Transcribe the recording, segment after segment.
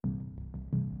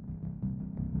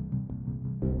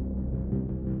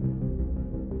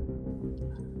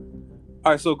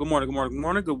All right, so good morning, good morning, good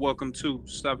morning. Good welcome to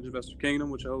Savage Investor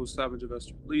Kingdom with your host, Savage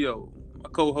Investor Leo. My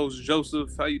co-host Joseph.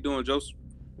 How you doing, Joseph?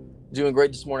 Doing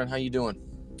great this morning. How you doing?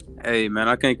 Hey man,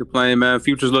 I can't complain, man.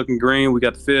 Future's looking green. We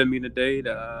got the Fed meeting today.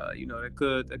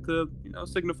 That could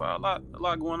signify a lot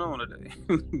going on today.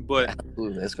 But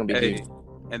Absolutely, that's gonna be huge. hey,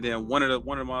 and then one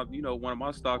of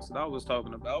my stocks that I was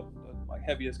talking about, my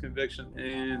heaviest conviction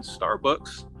in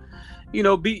Starbucks,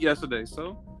 beat yesterday.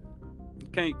 So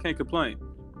can't complain.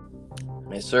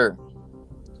 Yes, sir.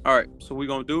 All right, so I'm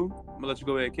gonna let you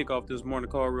go ahead and kick off this morning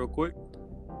call real quick.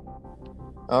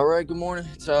 All right. Good morning.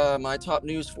 It's my top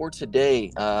news for today.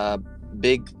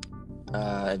 Big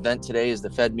event today is the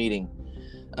Fed meeting.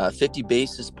 50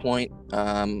 basis point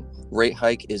rate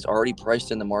hike is already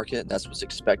priced in the market. That's what's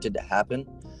expected to happen.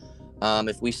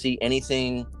 If we see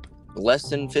anything less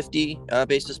than 50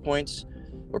 basis points,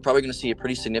 we're probably going to see a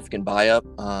pretty significant buy up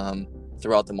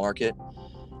throughout the market.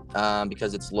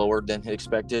 Because it's lower than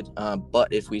expected.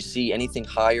 But if we see anything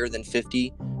higher than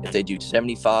 50, if they do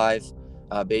 75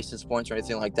 basis points or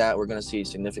anything like that, we're going to see a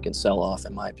significant sell-off,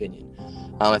 in my opinion.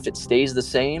 If it stays the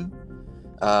same,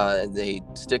 they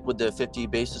stick with the 50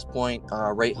 basis point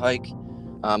rate hike,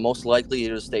 most likely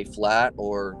it'll stay flat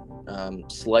or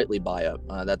slightly buy up.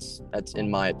 That's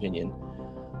in my opinion.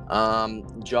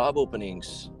 Job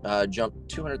openings jumped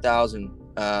 200,000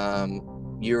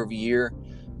 year over year,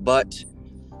 but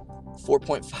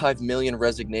 4.5 million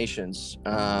resignations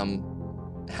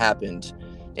happened,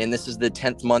 and this is the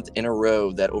 10th month in a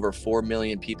row that over 4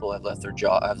 million people have left their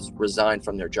job, have resigned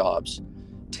from their jobs.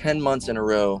 10 months in a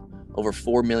row, over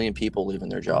 4 million people leaving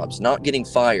their jobs, not getting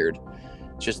fired,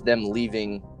 just them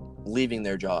leaving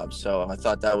their jobs. So I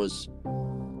thought that was,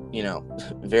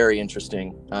 very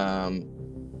interesting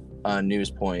news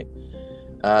point.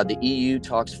 The EU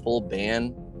talks full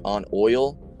ban on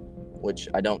oil, which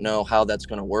I don't know how that's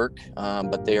going to work,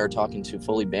 but they are talking to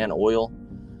fully ban oil.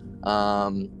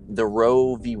 The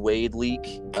Roe v. Wade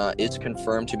leak is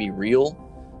confirmed to be real,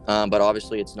 but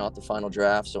obviously it's not the final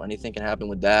draft, so anything can happen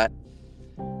with that.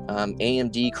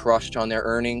 AMD crushed on their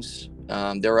earnings.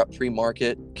 They're up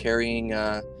pre-market, carrying,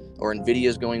 or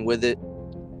NVIDIA's going with it.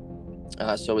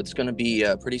 So it's going to be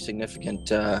pretty significant.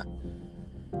 If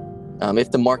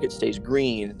the market stays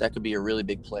green, that could be a really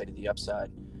big play to the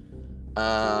upside.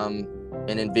 And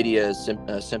NVIDIA's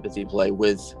sympathy play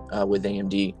with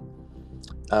AMD.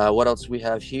 What else we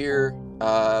have here?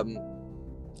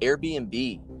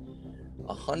 Airbnb,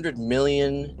 100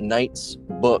 million nights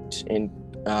booked in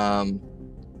a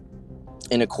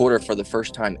quarter for the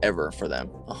first time ever for them.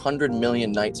 100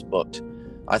 million nights booked.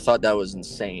 I thought that was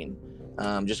insane.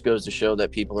 Just goes to show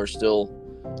that people are still,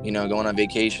 going on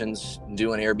vacations,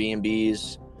 doing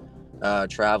Airbnbs,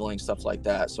 traveling, stuff like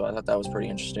that. So I thought that was pretty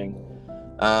interesting.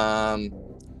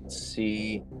 Let's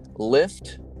see,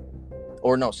 Starbucks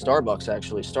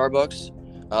actually. Starbucks,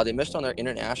 they missed on their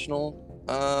international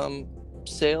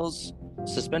sales,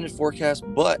 suspended forecast,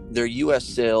 but their U.S.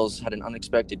 sales had an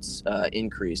unexpected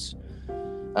increase.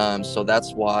 So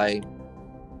that's why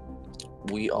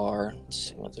we are, let's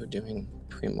see what they're doing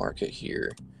pre-market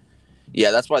here.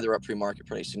 Yeah, that's why they're up pre-market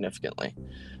pretty significantly,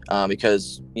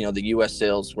 because the U.S.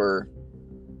 sales weren't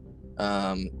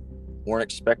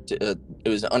expected. It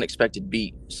was an unexpected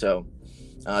beat, so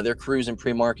they're cruising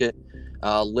pre-market.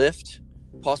 Lyft,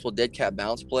 possible dead cat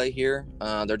bounce play here.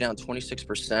 They're down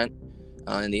 26%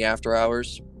 in the after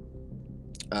hours.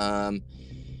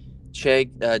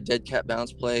 Chegg, dead cat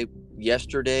bounce play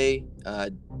yesterday.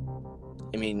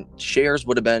 Shares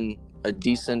would have been a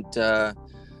decent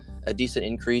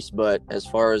increase, but as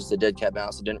far as the dead cat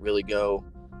bounce, it didn't really go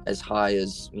as high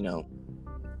as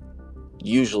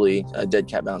usually dead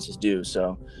cat bounces do.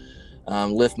 So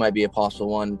Lyft might be a possible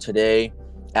one today.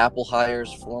 Apple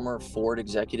hires former Ford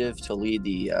executive to lead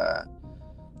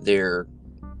their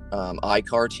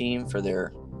iCar team for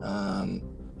their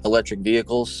electric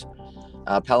vehicles.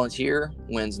 Palantir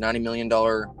wins $90 million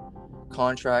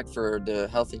contract for the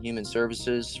Health and Human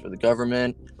Services for the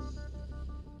government.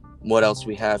 What else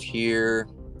we have here?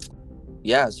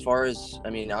 Yeah, as far as,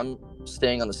 I'm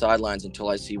staying on the sidelines until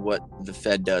I see what the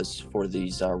Fed does for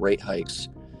these rate hikes.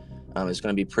 It's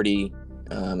going to be pretty,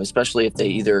 especially if they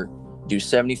either do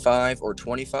 75 or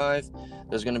 25,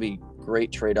 there's going to be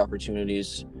great trade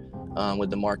opportunities with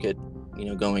the market,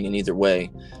 going in either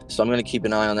way. So I'm going to keep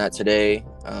an eye on that today.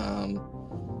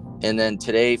 And then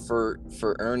today for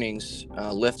earnings,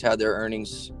 Lyft had their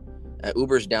earnings.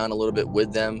 Uber's down a little bit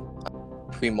with them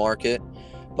pre-market,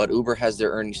 but Uber has their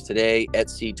earnings today.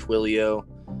 Etsy, Twilio.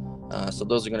 So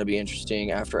those are going to be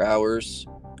interesting after hours.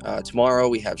 Tomorrow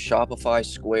we have Shopify,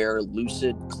 Square,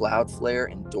 Lucid, Cloudflare,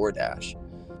 and DoorDash.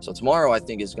 So tomorrow I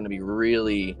think is going to be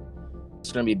really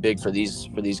It's going to be big for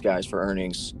these guys for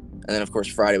earnings. And then, of course,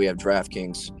 Friday we have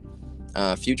DraftKings.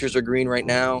 Futures are green right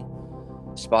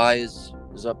now. SPY is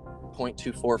up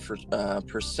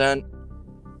 0.24%.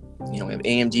 We have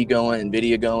AMD going,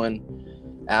 NVIDIA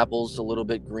going. Apple's a little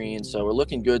bit green. So we're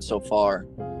looking good so far.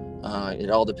 It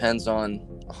all depends on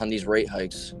these rate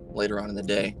hikes later on in the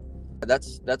day.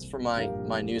 That's for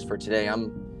my news for today.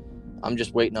 I'm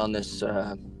just waiting on this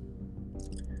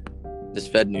this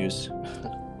Fed news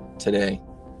today,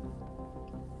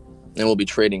 and we'll be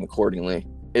trading accordingly.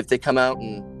 If they come out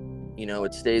and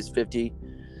it stays 50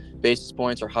 basis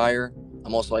points or higher,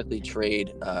 I'm most likely to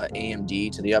trade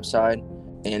AMD to the upside.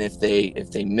 And if they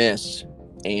miss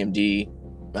AMD,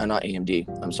 not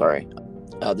AMD, I'm sorry,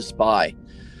 the SPY,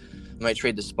 I might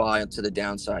trade the SPY to the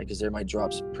downside because there might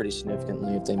drop pretty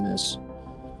significantly if they miss.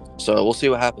 So we'll see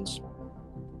what happens.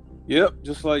 Yep,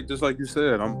 just like you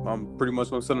said, I'm pretty much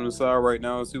gonna sit on the side right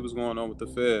now and see what's going on with the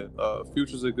Fed.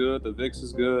 Futures are good, the VIX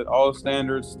is good, all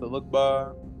standards to look by.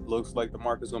 Looks like the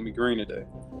market's gonna be green today.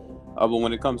 But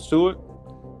when it comes to it,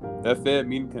 that Fed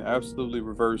meeting can absolutely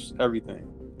reverse everything.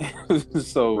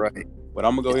 So right. What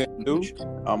I'm gonna go ahead and do,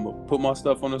 I'm gonna put my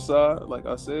stuff on the side, like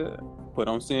I said, put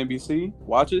on CNBC,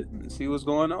 watch it, and see what's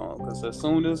going on. Because as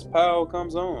soon as Powell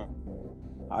comes on,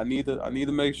 I need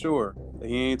to make sure that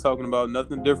he ain't talking about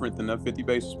nothing different than that 50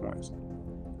 basis points.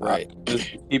 Right.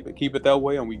 Just keep it that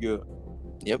way, and we good.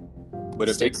 Yep. But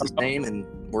if it's the same, and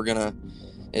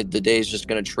the day is just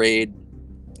gonna trade,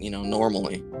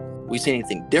 normally. We see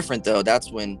anything different though,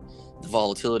 that's when the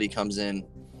volatility comes in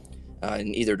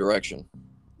either direction.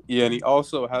 Yeah, and he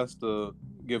also has to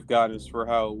give guidance for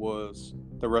how it was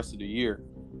the rest of the year.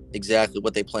 Exactly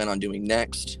what they plan on doing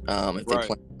next. If they Right.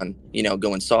 plan on,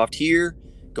 going soft here,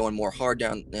 going more hard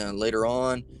down later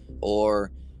on,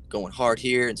 or going hard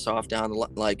here and soft down.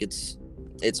 Like it's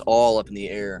all up in the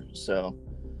air. So,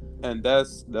 and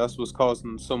that's what's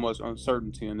causing so much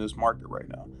uncertainty in this market right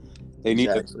now. They need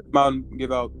to come out and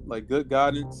give out like good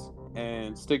guidance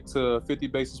and stick to 50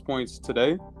 basis points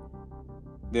today.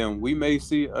 Then we may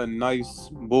see a nice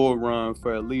bull run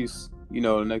for at least,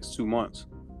 the next 2 months.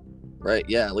 Right.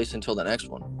 Yeah. At least until the next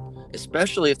one.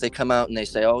 Especially if they come out and they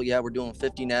say, oh, yeah, we're doing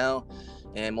 50 now.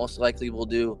 And most likely we'll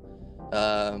do,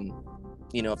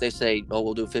 if they say, oh,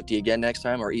 we'll do 50 again next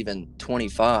time, or even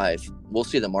 25, we'll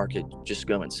see the market just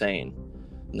go insane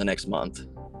in the next month,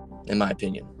 in my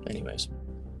opinion. Anyways.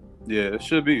 Yeah, it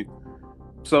should be.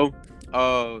 So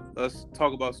let's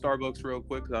talk about Starbucks real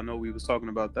quick, because I know we was talking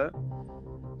about that.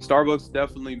 Starbucks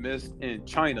definitely missed in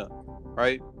China,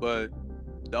 right? But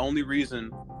the only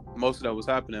reason most of that was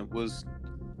happening was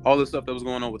all the stuff that was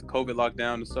going on with the COVID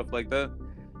lockdown and stuff like that.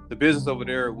 The business over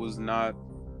there was not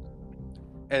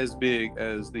as big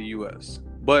as the U.S.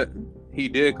 But he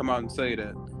did come out and say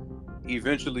that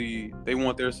eventually they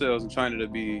want their sales in China to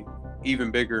be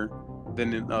even bigger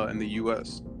than in the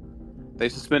U.S. They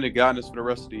suspended guidance for the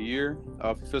rest of the year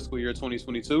for fiscal year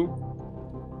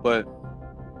 2022, but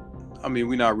I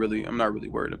mean, I'm not really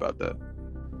worried about that.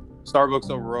 Starbucks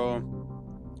overall,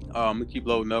 I'm gonna keep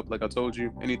loading up. Like I told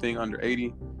you, anything under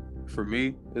 80 for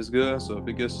me is good. So if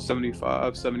it gets to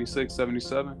 75, 76,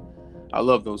 77, I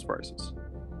love those prices.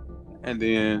 And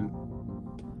then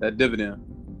that dividend,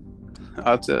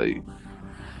 I'll tell you,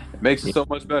 it makes it so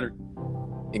much better.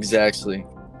 Exactly.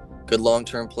 Good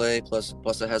long-term play, plus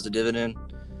it has a dividend.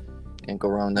 Can't go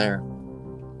wrong there.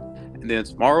 And then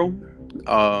tomorrow,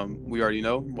 we already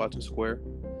know, I'm watching Square.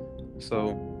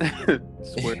 So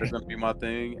Square is gonna be my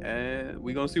thing, and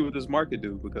we're gonna see what this market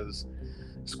do, because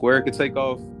Square could take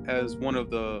off as one of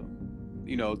the,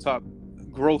 top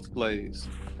growth plays.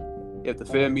 If the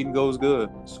Fed meeting goes good,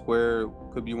 Square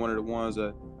could be one of the ones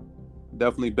that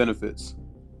definitely benefits.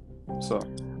 So,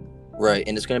 right,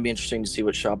 and it's going to be interesting to see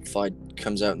what Shopify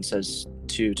comes out and says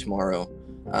too tomorrow,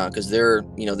 because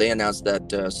they announced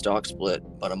that stock split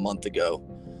about a month ago.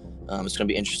 It's going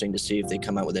to be interesting to see if they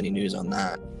come out with any news on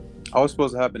that. Oh, it's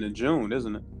supposed to happen in June,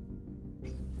 isn't it?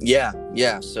 Yeah.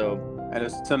 So, and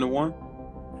it's 10-1.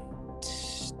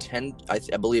 10,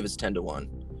 I believe it's 10-1.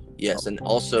 Yes, and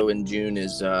also in June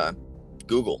is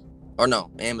Google, or no,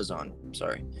 Amazon.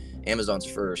 Sorry, Amazon's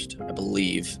first, I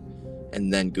believe,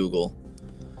 and then Google.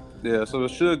 Yeah, so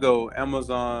it should go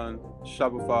Amazon,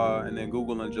 Shopify, and then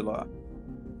Google in July.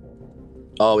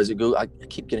 Oh, is it Google? I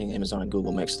keep getting Amazon and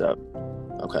Google mixed up.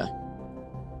 Okay.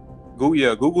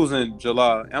 Google's in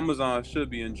July. Amazon should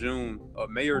be in June,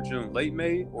 May or June, late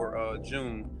May or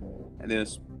June, and then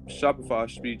Shopify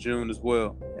should be June as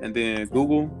well, and then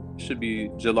Google should be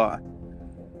July.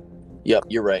 Yep,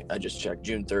 you're right. I just checked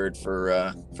June 3rd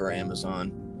for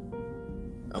Amazon.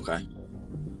 Okay.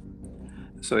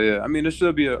 So yeah, I mean, it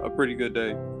should be a pretty good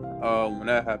day. when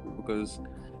that happened, because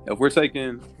if we're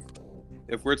taking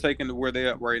where they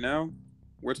at right now,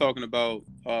 we're talking about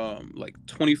like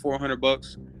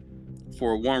 $2,400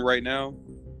 for one right now.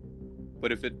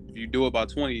 But if you do it by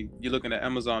 20, you're looking at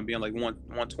Amazon being like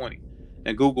 120,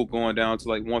 and Google going down to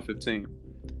like 115.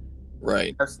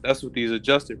 Right. That's with these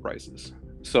adjusted prices.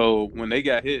 So when they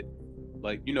got hit,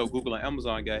 like, Google and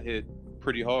Amazon got hit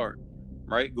pretty hard,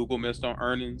 right? Google missed on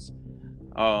earnings.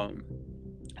 Um,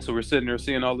 so we're sitting there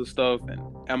seeing all this stuff, and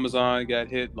Amazon got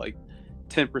hit like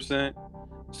 10%.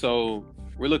 So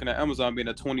we're looking at Amazon being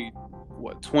at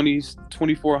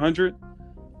 2,400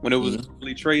 when it was Mhm.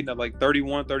 really trading at like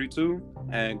 31, 32,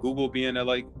 and Google being at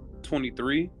like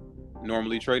 23,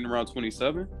 normally trading around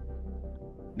 27.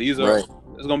 It's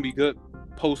going to be good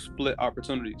post split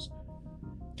opportunities.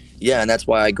 Yeah, and that's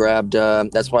why I grabbed.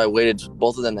 That's why I waited for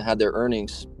both of them to have their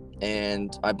earnings,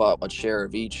 and I bought a share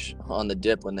of each on the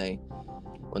dip when they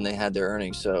had their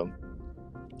earnings. So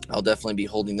I'll definitely be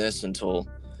holding this until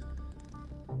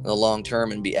the long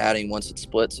term and be adding once it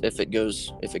splits if it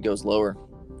goes lower,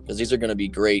 because these are going to be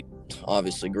great,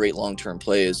 obviously great long term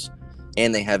plays,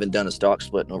 and they haven't done a stock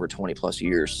split in over 20 plus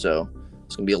years. So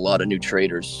it's going to be a lot of new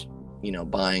traders,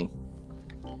 buying.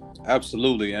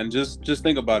 Absolutely. And just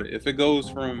think about it. If it goes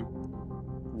from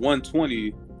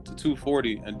 120 to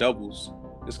 240 and doubles,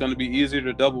 it's going to be easier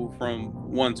to double from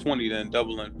 120 than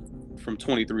doubling from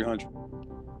 2,300.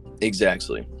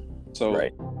 Exactly. So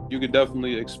right. You could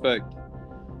definitely expect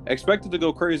it to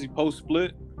go crazy post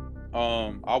split.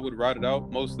 I would ride it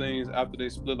out. Most things after they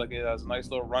split, like, it has a nice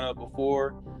little run up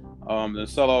before, then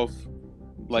sell off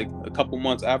like a couple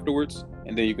months afterwards,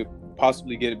 and then you could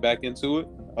possibly get it back into it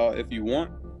if you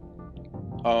want.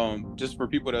 Just for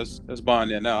people that's buying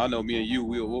that now, I know me and you,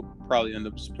 we'll probably end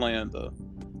up just playing the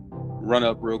run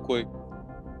up real quick,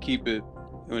 keep it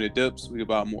when it dips, we can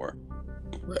buy more.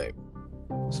 Right.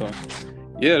 So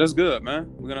yeah, that's good,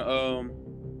 man. We're gonna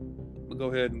we'll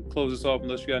go ahead and close this off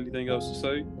unless you got anything else to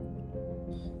say.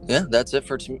 Yeah, that's it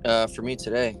for me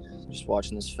today. Just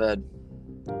watching this Fed.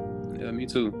 Yeah, me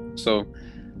too. So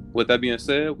with that being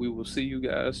said, we will see you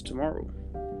guys tomorrow.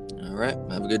 All right.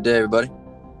 Have a good day, everybody.